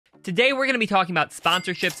Today we're going to be talking about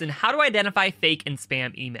sponsorships and how to identify fake and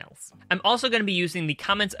spam emails. I'm also going to be using the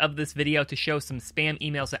comments of this video to show some spam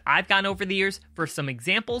emails that I've gotten over the years for some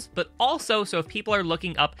examples, but also so if people are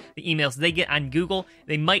looking up the emails they get on Google,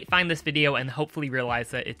 they might find this video and hopefully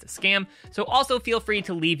realize that it's a scam. So also feel free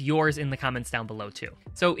to leave yours in the comments down below too.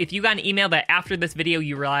 So if you got an email that after this video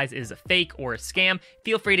you realize is a fake or a scam,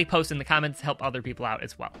 feel free to post in the comments to help other people out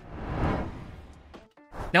as well.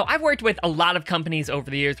 Now, I've worked with a lot of companies over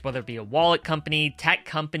the years, whether it be a wallet company, tech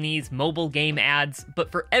companies, mobile game ads, but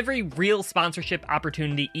for every real sponsorship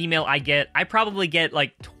opportunity email I get, I probably get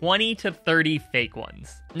like 20 to 30 fake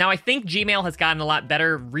ones. Now, I think Gmail has gotten a lot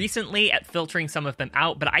better recently at filtering some of them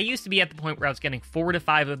out, but I used to be at the point where I was getting 4 to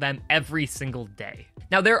 5 of them every single day.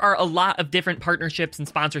 Now, there are a lot of different partnerships and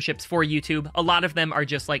sponsorships for YouTube. A lot of them are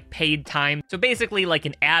just like paid time. So basically like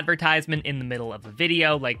an advertisement in the middle of a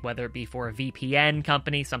video, like whether it be for a VPN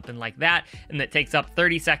company, something like that, and that takes up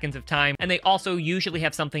 30 seconds of time. And they also usually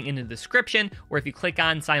have something in the description where if you click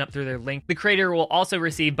on sign up through their link, the creator will also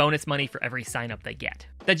receive bonus money for every sign up they get.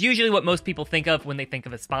 That's usually what most people think of when they think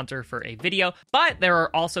of a sponsor for a video, but there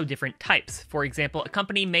are also different types. For example, a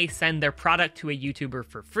company may send their product to a YouTuber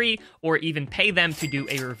for free or even pay them to do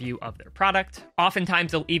a review of their product.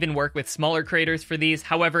 Oftentimes, they'll even work with smaller creators for these.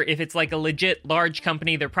 However, if it's like a legit large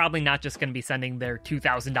company, they're probably not just going to be sending their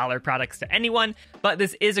 $2,000 products to anyone, but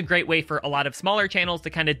this is a great way for a lot of smaller channels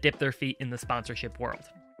to kind of dip their feet in the sponsorship world.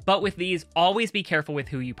 But with these, always be careful with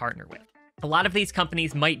who you partner with. A lot of these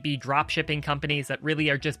companies might be drop shipping companies that really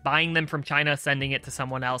are just buying them from China, sending it to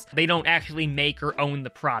someone else. They don't actually make or own the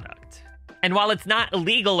product. And while it's not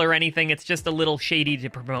illegal or anything, it's just a little shady to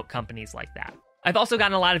promote companies like that. I've also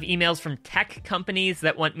gotten a lot of emails from tech companies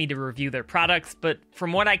that want me to review their products, but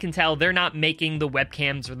from what I can tell, they're not making the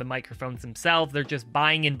webcams or the microphones themselves. They're just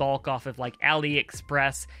buying in bulk off of like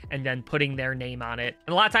AliExpress and then putting their name on it.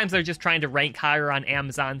 And a lot of times they're just trying to rank higher on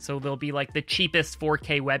Amazon, so they'll be like the cheapest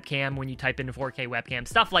 4K webcam when you type in 4K webcam,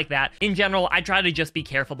 stuff like that. In general, I try to just be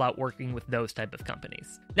careful about working with those type of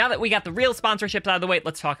companies. Now that we got the real sponsorships out of the way,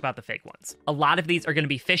 let's talk about the fake ones. A lot of these are going to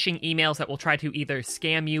be phishing emails that will try to either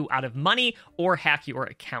scam you out of money or hack your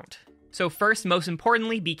account. So first, most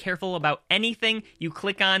importantly, be careful about anything you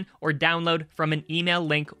click on or download from an email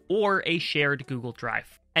link or a shared Google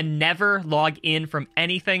Drive. And never log in from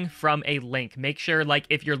anything from a link. Make sure, like,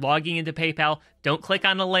 if you're logging into PayPal, don't click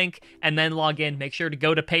on a link and then log in. Make sure to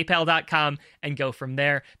go to paypal.com and go from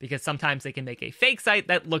there, because sometimes they can make a fake site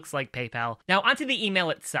that looks like PayPal. Now, onto the email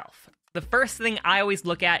itself. The first thing I always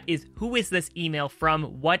look at is who is this email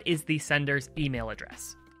from? What is the sender's email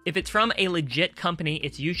address? If it's from a legit company,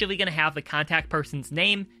 it's usually going to have the contact person's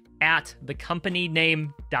name at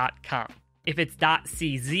thecompany.name.com. If it's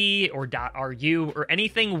 .cz or .ru or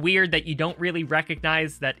anything weird that you don't really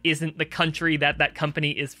recognize that isn't the country that that company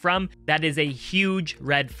is from, that is a huge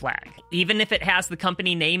red flag. Even if it has the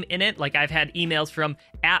company name in it, like I've had emails from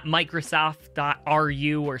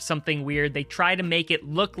 @microsoft.ru or something weird, they try to make it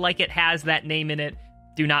look like it has that name in it.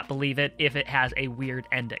 Do not believe it if it has a weird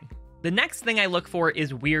ending. The next thing I look for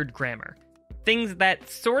is weird grammar. Things that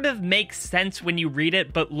sort of make sense when you read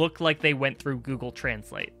it, but look like they went through Google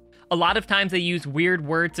Translate. A lot of times they use weird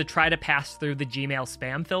words to try to pass through the Gmail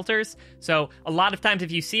spam filters. So a lot of times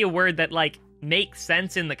if you see a word that like makes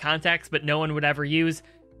sense in the context, but no one would ever use,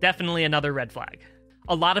 definitely another red flag.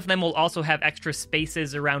 A lot of them will also have extra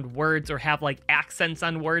spaces around words or have like accents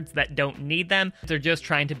on words that don't need them. They're just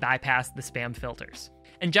trying to bypass the spam filters.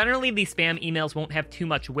 And generally, these spam emails won't have too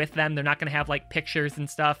much with them. They're not going to have like pictures and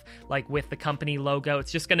stuff like with the company logo.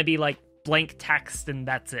 It's just going to be like blank text and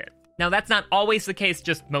that's it. Now, that's not always the case,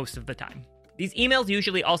 just most of the time. These emails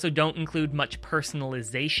usually also don't include much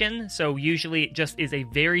personalization. So usually it just is a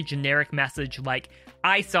very generic message like,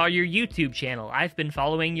 I saw your YouTube channel. I've been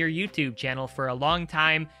following your YouTube channel for a long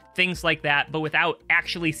time. Things like that, but without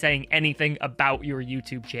actually saying anything about your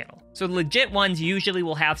YouTube channel. So legit ones usually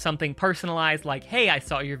will have something personalized like, hey, I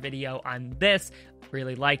saw your video on this,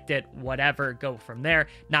 really liked it, whatever, go from there.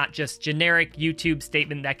 Not just generic YouTube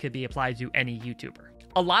statement that could be applied to any YouTuber.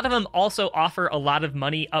 A lot of them also offer a lot of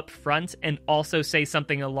money up front and also say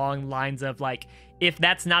something along lines of like, if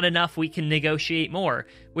that's not enough, we can negotiate more,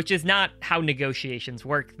 which is not how negotiations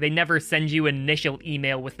work. They never send you an initial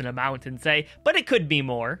email with an amount and say, but it could be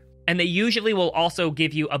more. And they usually will also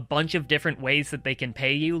give you a bunch of different ways that they can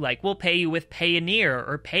pay you, like we'll pay you with Payoneer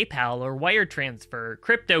or PayPal or wire transfer,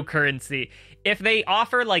 cryptocurrency. If they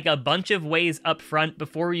offer like a bunch of ways up front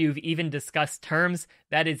before you've even discussed terms,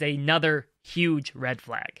 that is another huge red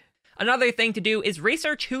flag. Another thing to do is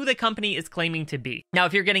research who the company is claiming to be. Now,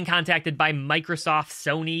 if you're getting contacted by Microsoft,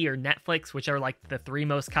 Sony, or Netflix, which are like the 3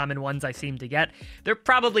 most common ones I seem to get, they're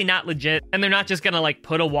probably not legit, and they're not just gonna like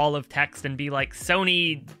put a wall of text and be like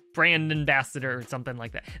Sony brand ambassador or something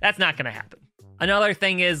like that. That's not gonna happen. Another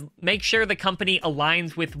thing is make sure the company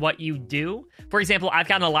aligns with what you do. For example, I've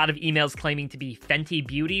gotten a lot of emails claiming to be Fenty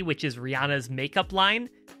Beauty, which is Rihanna's makeup line.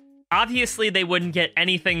 Obviously, they wouldn't get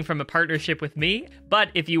anything from a partnership with me, but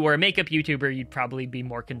if you were a makeup YouTuber, you'd probably be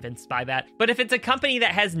more convinced by that. But if it's a company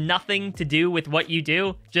that has nothing to do with what you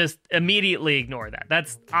do, just immediately ignore that.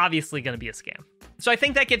 That's obviously going to be a scam. So I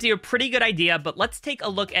think that gives you a pretty good idea, but let's take a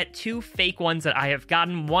look at 2 fake ones that I have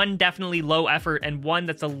gotten. One definitely low effort and one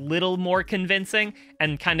that's a little more convincing,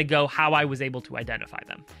 and kind of go how I was able to identify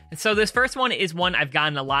them. So this first one is one I've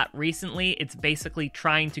gotten a lot recently. It's basically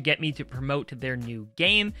trying to get me to promote their new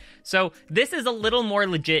game. So this is a little more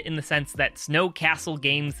legit in the sense that Snow Castle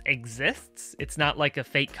Games exists. It's not like a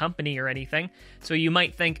fake company or anything. So you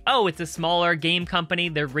might think, oh, it's a smaller game company.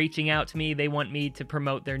 They're reaching out to me. They want me to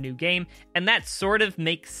promote their new game. And that sort of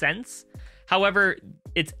makes sense. However,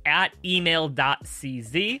 it's at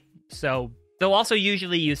email.cz. So they'll also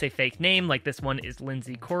usually use a fake name, like this one is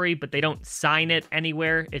Lindsay Corey, but they don't sign it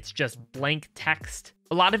anywhere. It's just blank text.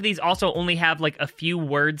 A lot of these also only have like a few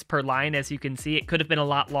words per line, as you can see. It could have been a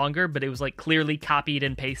lot longer, but it was like clearly copied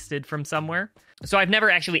and pasted from somewhere. So I've never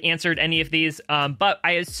actually answered any of these, but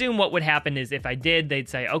I assume what would happen is if I did, they'd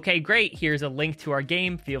say, okay, great, here's a link to our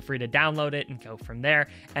game. Feel free to download it and go from there.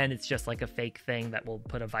 And it's just like a fake thing that will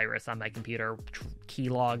put a virus on my computer,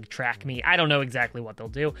 keylog, track me. I don't know exactly what they'll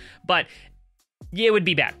do, but yeah, it would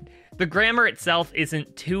be bad. The grammar itself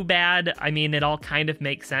isn't too bad. I mean, it all kind of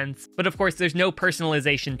makes sense. But of course, there's no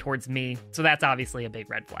personalization towards me, so that's obviously a big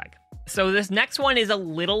red flag. So this next one is a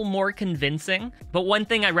little more convincing, but one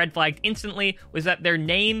thing I red flagged instantly was that their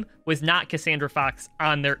name was not Cassandra Fox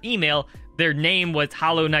on their email. Their name was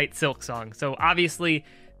Hollow Knight Silksong. So obviously,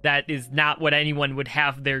 that is not what anyone would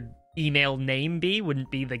have their email name be, wouldn't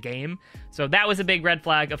be the game. So that was a big red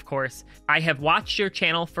flag, of course. I have watched your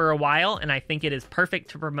channel for a while, and I think it is perfect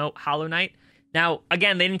to promote Hollow Knight. Now,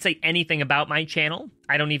 again, they didn't say anything about my channel.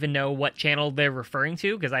 I don't even know what channel they're referring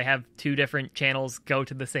to, because I have 2 different channels go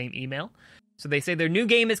to the same email. So they say their new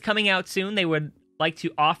game is coming out soon. They would like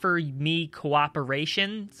to offer me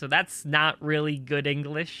cooperation, so that's not really good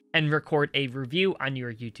English, and record a review on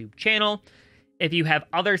your YouTube channel. If you have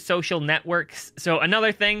other social networks, so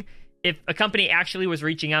another thing, if a company actually was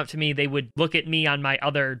reaching out to me, they would look at me on my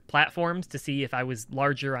other platforms to see if I was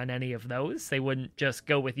larger on any of those. They wouldn't just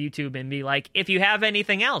go with YouTube and be like, if you have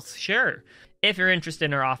anything else, sure. If you're interested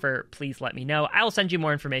in our offer, please let me know. I'll send you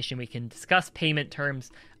more information. We can discuss payment terms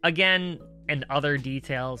again and other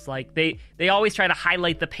details. Like they always try to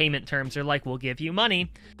highlight the payment terms. They're like, we'll give you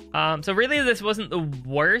money. So really, this wasn't the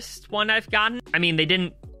worst one I've gotten. I mean, they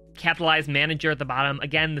didn't capitalize manager at the bottom.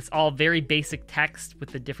 Again, this all very basic text with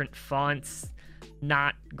the different fonts,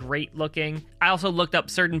 not great looking. I also looked up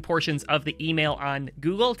certain portions of the email on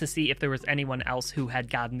Google to see if there was anyone else who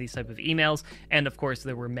had gotten these type of emails. And of course,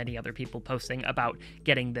 there were many other people posting about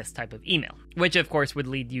getting this type of email, which of course would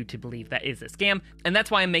lead you to believe that is a scam. And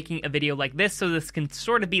that's why I'm making a video like this, so this can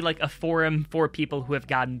sort of be like a forum for people who have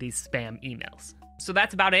gotten these spam emails. So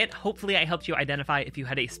that's about it. Hopefully I helped you identify if you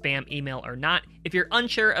had a spam email or not. If you're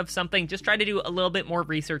unsure of something, just try to do a little bit more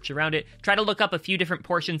research around it. Try to look up a few different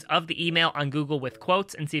portions of the email on Google with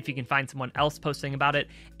quotes and see if you can find someone else posting about it.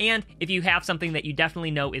 And if you have something that you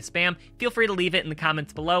definitely know is spam, feel free to leave it in the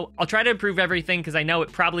comments below. I'll try to improve everything because I know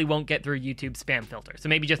it probably won't get through YouTube's spam filter. So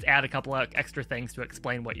maybe just add a couple of extra things to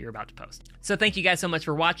explain what you're about to post. So thank you guys so much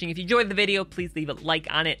for watching. If you enjoyed the video, please leave a like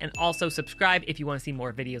on it and also subscribe if you want to see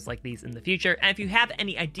more videos like these in the future. And if you have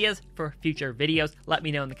any ideas for future videos, let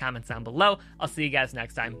me know in the comments down below. I'll see you guys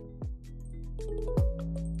next time.